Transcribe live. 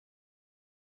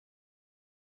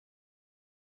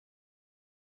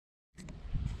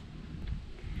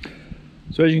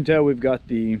So as you can tell, we've got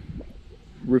the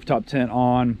rooftop tent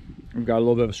on. We've got a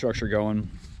little bit of a structure going.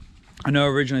 I know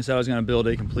originally said I was going to build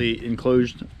a complete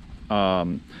enclosed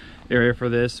area for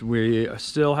this. We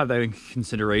still have that in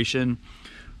consideration,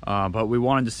 but we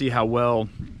wanted to see how well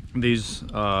these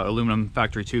aluminum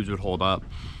factory tubes would hold up.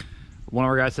 One of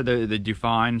our guys said that they do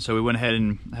fine, so we went ahead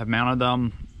and have mounted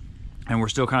them, and we're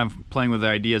still kind of playing with the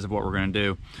ideas of what we're going to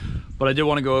do. But I did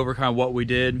want to go over kind of what we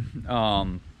did,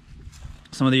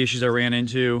 some of the issues I ran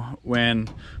into when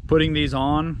putting these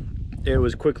on. It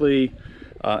was quickly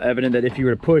evident that if you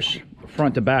were to push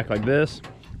front to back like this,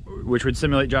 which would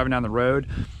simulate driving down the road,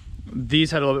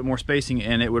 these had a little bit more spacing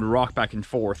and it would rock back and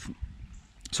forth.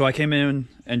 So I came in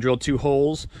and drilled 2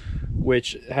 holes,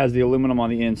 which has the aluminum on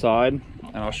the inside,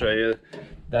 and I'll show you.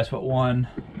 That's what one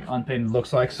unpainted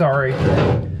looks like. Sorry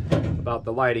about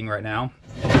the lighting right now.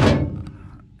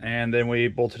 And then we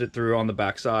bolted it through on the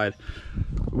back side.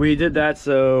 We did that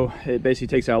so it basically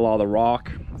takes out a lot of the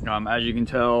rock. As you can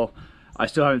tell, I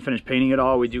still haven't finished painting it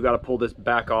all. We do got to pull this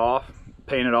back off,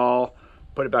 paint it all,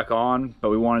 put it back on, but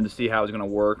we wanted to see how it was going to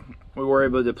work. We were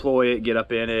able to deploy it, get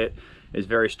up in it. It's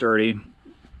very sturdy.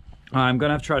 I'm going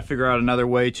to have to try to figure out another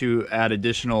way to add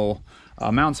additional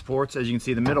mount supports. As you can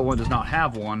see, the middle one does not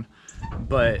have one,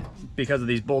 but because of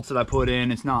these bolts that I put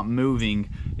in, it's not moving,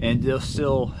 and it'll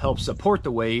still help support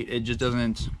the weight. It just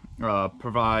doesn't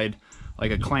provide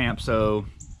like a clamp so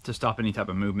to stop any type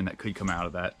of movement that could come out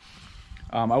of that.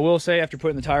 I will say, after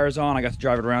putting the tires on, I got to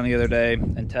drive it around the other day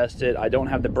and test it. I don't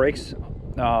have the brakes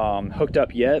hooked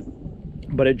up yet,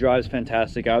 but it drives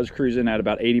fantastic. I was cruising at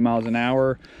about 80 miles an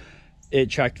hour. It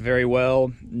tracked very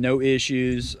well, no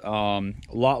issues, a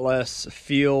lot less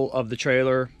feel of the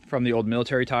trailer from the old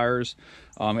military tires.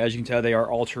 As you can tell, they are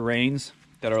all-terrains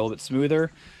that are a little bit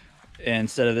smoother,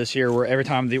 instead of this here where every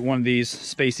time one of these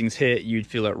spacings hit, you'd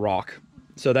feel it rock.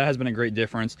 So that has been a great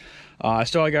difference. I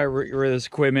still got rid of this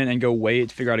equipment and go weigh it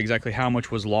to figure out exactly how much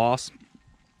was lost.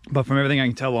 But from everything I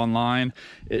can tell online,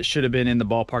 it should have been in the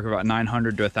ballpark of about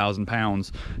 900 to 1,000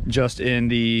 pounds just in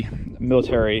the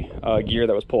military gear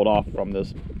that was pulled off from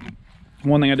this.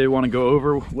 One thing I did want to go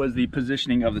over was the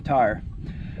positioning of the tire.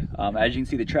 As you can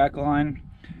see, the track line,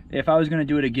 if I was going to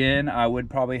do it again, I would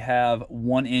probably have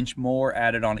 1 inch more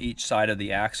added on each side of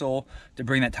the axle to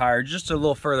bring that tire just a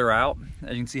little further out.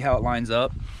 As you can see how it lines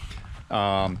up.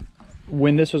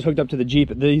 When this was hooked up to the Jeep,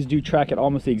 these do track at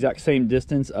almost the exact same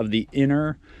distance of the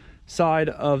inner side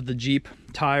of the Jeep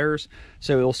tires,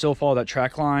 so it will still follow that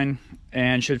track line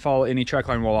and should follow any track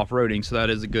line while off-roading, so that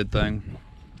is a good thing.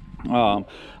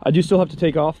 I do still have to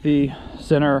take off the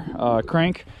center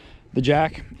crank, the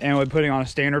jack, and with putting on a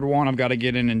standard one, I've got to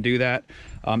get in and do that.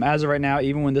 As of right now,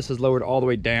 even when this is lowered all the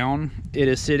way down, it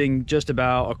is sitting just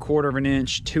about 1/4 of an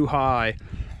inch too high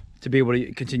to be able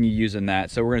to continue using that,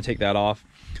 so we're going to take that off.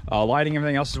 Lighting,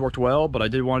 everything else has worked well, but I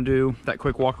did want to do that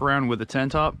quick walk around with the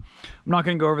tent up. I'm not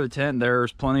going to go over the tent.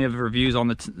 There's plenty of reviews on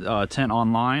the tent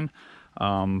online,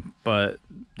 but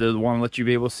I want to let you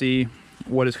be able to see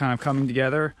what is kind of coming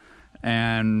together,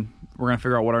 and we're going to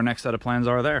figure out what our next set of plans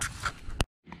are there.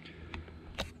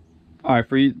 All right,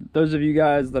 for those of you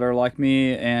guys that are like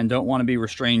me and don't want to be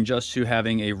restrained just to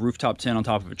having a rooftop tent on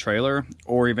top of a trailer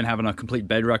or even having a complete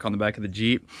bed rack on the back of the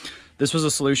Jeep, this was a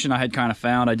solution I had kind of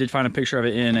found. I did find a picture of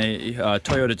it in a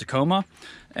Toyota Tacoma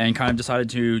and kind of decided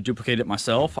to duplicate it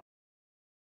myself.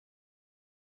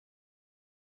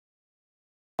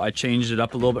 I changed it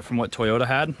up a little bit from what Toyota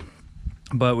had,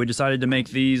 but we decided to make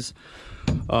these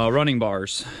running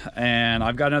bars, and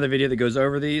I've got another video that goes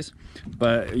over these,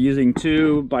 but using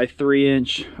 2 by 3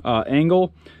 inch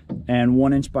angle and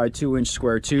 1 inch by 2 inch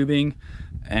square tubing,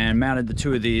 and mounted the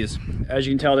 2 of these. As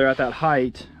you can tell, they're at that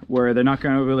height where they're not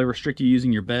going to really restrict you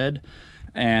using your bed,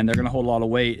 and they're going to hold a lot of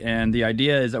weight. And the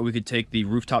idea is that we could take the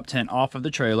rooftop tent off of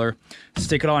the trailer,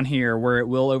 stick it on here where it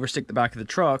will overstick the back of the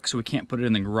truck, so we can't put it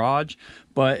in the garage,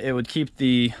 but it would keep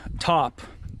the top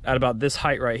at about this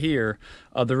height right here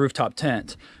of the rooftop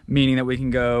tent, meaning that we can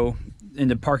go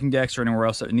into parking decks or anywhere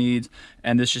else that it needs,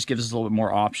 and this just gives us a little bit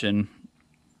more option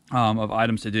of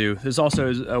items to do. This also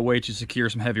is a way to secure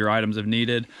some heavier items if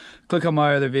needed. Click on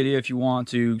my other video if you want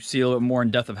to see a little bit more in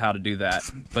depth of how to do that.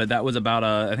 But that was about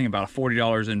I think about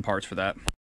 $40 in parts for that.